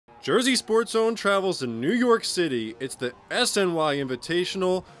Jersey Sports Zone travels to New York City. It's the SNY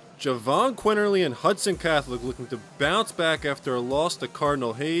Invitational. Jahvon Quinerly and Hudson Catholic looking to bounce back after a loss to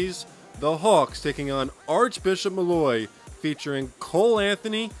Cardinal Hayes. The Hawks taking on Archbishop Molloy, featuring Cole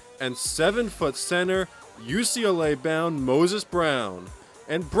Anthony and 7-foot center, UCLA-bound Moses Brown.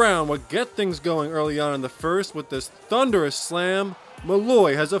 And Brown would get things going early on in the first with this thunderous slam.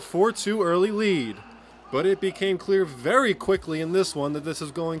 Molloy has a 4-2 early lead. But it became clear very quickly in this one that this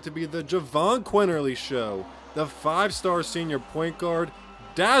is going to be the Jahvon Quinerly show. The 5-star senior point guard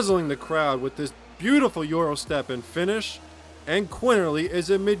dazzling the crowd with this beautiful Euro step and finish. And Quinerly is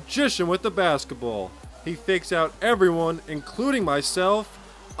a magician with the basketball. He fakes out everyone, including myself.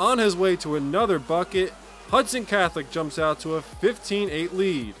 On his way to another bucket, Hudson Catholic jumps out to a 15-8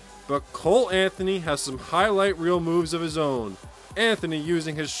 lead. But Cole Anthony has some highlight reel moves of his own. Anthony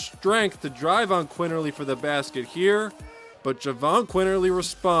using his strength to drive on Quinerly for the basket here, but Jahvon Quinerly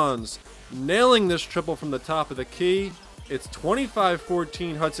responds, nailing this triple from the top of the key. It's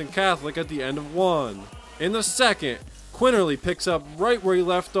 25-14 Hudson Catholic at the end of one. In the second, Quinerly picks up right where he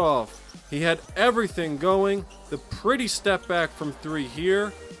left off. He had everything going, the pretty step back from three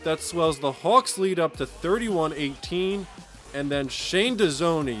here that swells the Hawks lead up to 31-18, and then Shane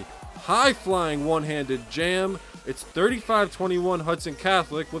Dezzoni, high-flying one-handed jam. It's 35-21 Hudson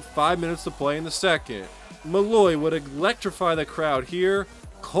Catholic with 5 minutes to play in the second. Molloy would electrify the crowd here.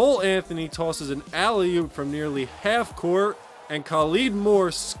 Cole Anthony tosses an alley-oop from nearly half court, and Khalid Moore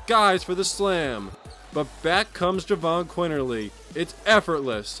skies for the slam. But back comes Jahvon Quinerly. It's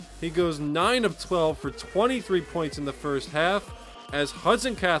effortless. He goes 9 of 12 for 23 points in the first half, as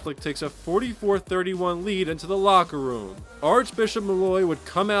Hudson Catholic takes a 44-31 lead into the locker room. Archbishop Molloy would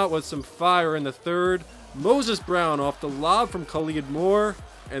come out with some fire in the third. Moses Brown off the lob from Khalid Moore,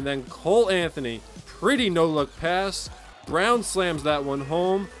 and then Cole Anthony, pretty no-look pass. Brown slams that one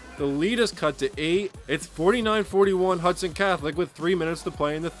home. The lead is cut to 8. It's 49-41 Hudson Catholic with 3 minutes to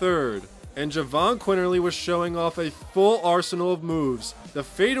play in the third. And Jahvon Quinerly was showing off a full arsenal of moves. The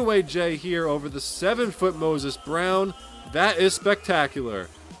fadeaway J here over the 7-foot Moses Brown, that is spectacular.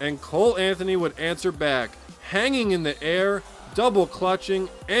 And Cole Anthony would answer back, hanging in the air, double clutching.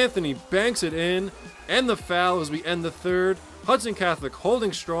 Anthony banks it in. And the foul as we end the third. Hudson Catholic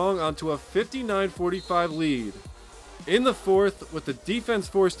holding strong onto a 59-45 lead. In the fourth, with the defense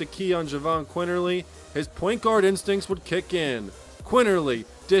forced to key on Jahvon Quinerly, his point guard instincts would kick in. Quinerly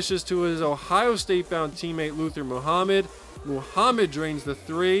dishes to his Ohio State-bound teammate Luther Muhammad. Muhammad drains the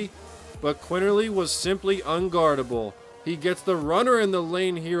three, but Quinerly was simply unguardable. He gets the runner in the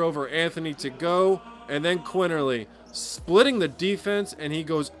lane here over Anthony to go, and then Quinerly splitting the defense, and he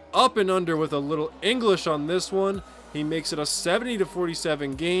goes up and under with a little English on this one. He makes it a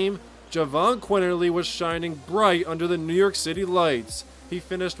 70-47 game. Jahvon Quinerly was shining bright under the New York City lights. He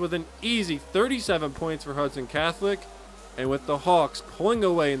finished with an easy 37 points for Hudson Catholic, and with the Hawks pulling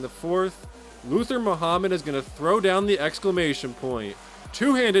away in the fourth, Luther Muhammad is going to throw down the exclamation point.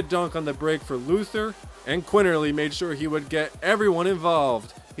 Two-handed dunk on the break for Luther, and Quinerly made sure he would get everyone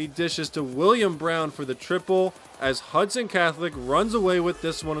involved. He dishes to William Brown for the triple, as Hudson Catholic runs away with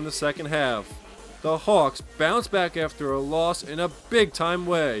this one in the second half. The Hawks bounce back after a loss in a big-time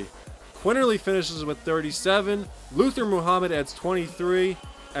way. Quinerly finishes with 37, Luther Muhammad adds 23,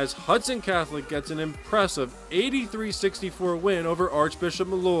 as Hudson Catholic gets an impressive 83-64 win over Archbishop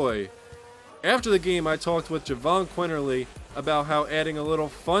Molloy. After the game, I talked with Jahvon Quinerly about how adding a little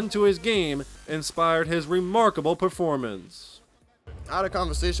fun to his game inspired his remarkable performance. I had a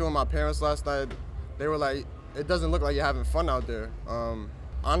conversation with my parents last night. They were like, it doesn't look like you're having fun out there.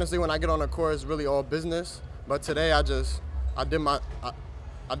 Honestly, when I get on the court, it's really all business. But today, I did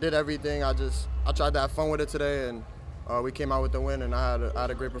everything. I tried to have fun with it today, and we came out with the win, and I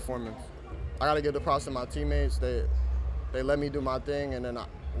had a great performance. I got to give the props to my teammates. They let me do my thing, and then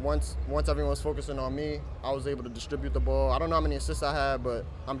once everyone was focusing on me, I was able to distribute the ball. I don't know how many assists I had, but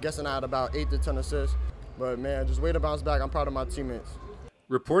I'm guessing I had about 8 to 10 assists. But man, just way to bounce back. I'm proud of my teammates.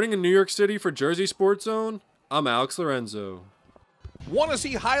 Reporting in New York City for Jersey Sports Zone, I'm Alex Lorenzo. Want to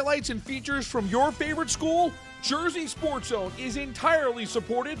see highlights and features from your favorite school? Jersey Sports Zone is entirely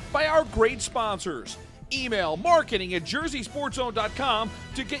supported by our great sponsors. Email marketing@jerseysportszone.com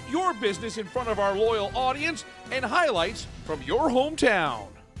to get your business in front of our loyal audience and highlights from your hometown.